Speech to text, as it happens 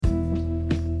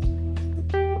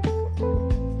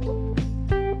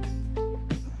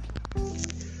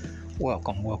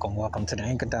Welcome to the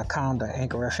Anchor.com, the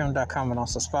AnchorFM.com, and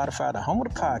also Spotify, the home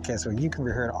of the podcast where you can be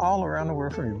heard all around the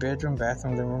world from your bedroom,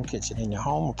 bathroom, living room, kitchen, in your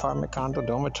home, apartment, condo,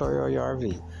 dormitory, or your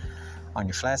RV. On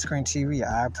your flat screen TV, your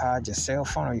iPod, your cell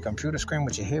phone, or your computer screen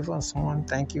with your headphones on,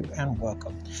 thank you and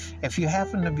welcome. If you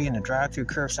happen to be in a drive-through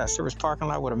curbside service parking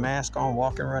lot with a mask on,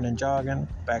 walking, running, jogging,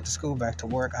 back to school, back to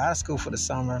work, out of school for the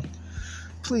summer,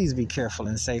 please be careful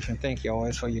and safe, and thank you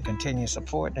always for your continued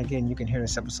support. And again, you can hear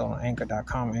this episode on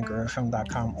Anchor.com,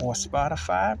 AnchorFM.com, or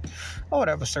Spotify, or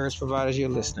whatever service providers you're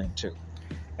listening to.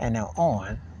 And now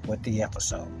on with the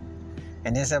episode.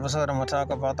 In this episode, I'm going to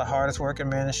talk about the hardest working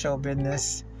man in show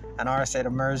business, an artist that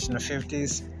emerged in the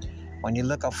 50s. When you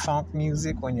look up funk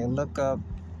music, when you look up,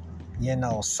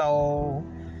 soul,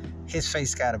 his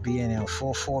face got to be in a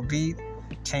 4/4 beat,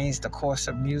 changed the course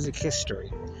of music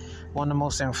history. One of the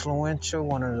most influential,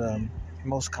 one of the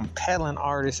most compelling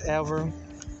artists ever.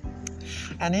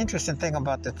 And the interesting thing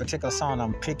about this particular song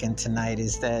I'm picking tonight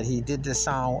is that he did this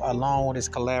song along with his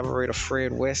collaborator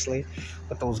Fred Wesley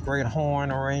with those great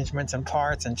horn arrangements and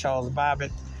parts, and Charles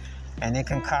Bobbitt. And they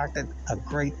concocted a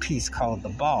great piece called The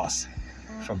Boss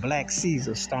for Black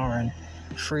Caesar, starring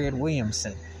Fred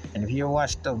Williamson. And if you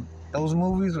watched those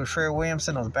movies with Fred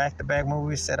Williamson, those back-to-back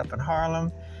movies set up in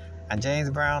Harlem, and James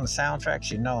Brown, the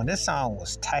soundtracks, and this song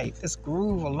was tight. This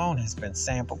groove alone has been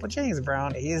sampled, but James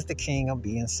Brown is the king of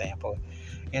being sampled.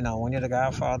 When you're the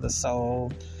godfather of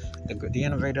soul, the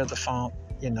innovator of the funk,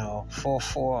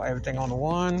 4/4, everything on the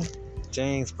one,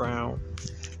 James Brown.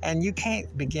 And you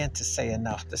can't begin to say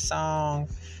enough. The song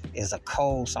is a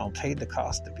cold song, paid the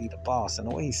cost to be the boss. And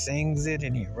the way he sings it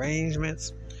and the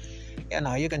arrangements,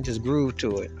 you can just groove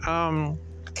to it.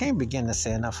 Can't begin to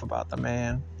say enough about the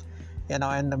man.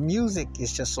 And the music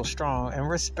is just so strong. And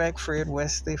respect Fred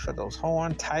Wesley for those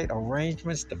horn tight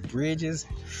arrangements, the bridges.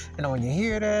 When you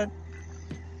hear that,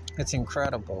 it's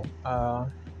incredible. I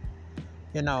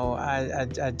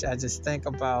just think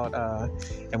about,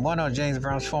 and one of James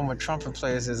Brown's former trumpet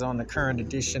players is on the current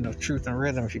edition of Truth and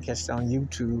Rhythm, if you catch it on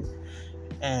YouTube.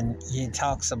 And he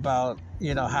talks about,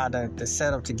 how the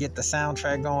setup to get the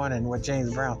soundtrack going and what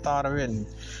James Brown thought of it, and,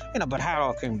 but how it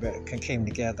all came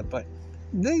together. But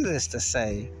needless to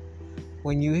say,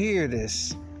 when you hear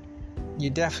this,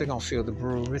 you're definitely going to feel the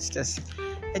groove. It's just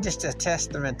a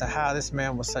testament to how this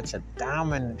man was such a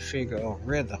dominant figure of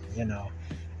rhythm,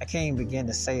 I can't even begin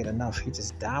to say it enough. He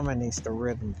just dominates the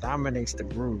rhythm, dominates the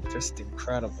groove. Just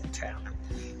incredible talent.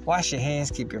 Wash your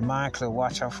hands, keep your mind clear,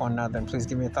 watch out for another, and please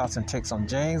give me your thoughts and takes on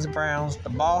James Brown's The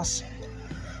Boss,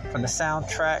 from the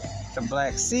soundtrack to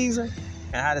Black Caesar,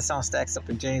 and how this song stacks up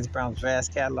in James Brown's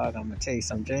vast catalog. I'm going to tell you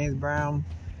something. James Brown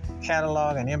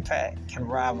catalog and impact can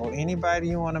rival anybody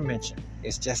you want to mention.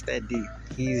 It's just that deep.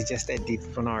 He's just that deep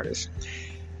of an artist.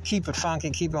 Keep it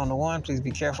funky, keep it on the one. Please be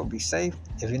careful, be safe.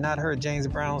 If you've not heard James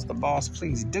Brown's The Boss,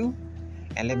 please do.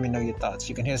 And let me know your thoughts.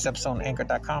 You can hear this episode on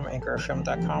Anchor.com,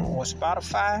 AnchorFM.com, or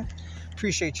Spotify.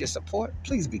 Appreciate your support.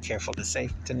 Please be careful and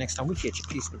safe. Until next time, we catch you.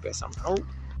 Peace and the best. I'm out.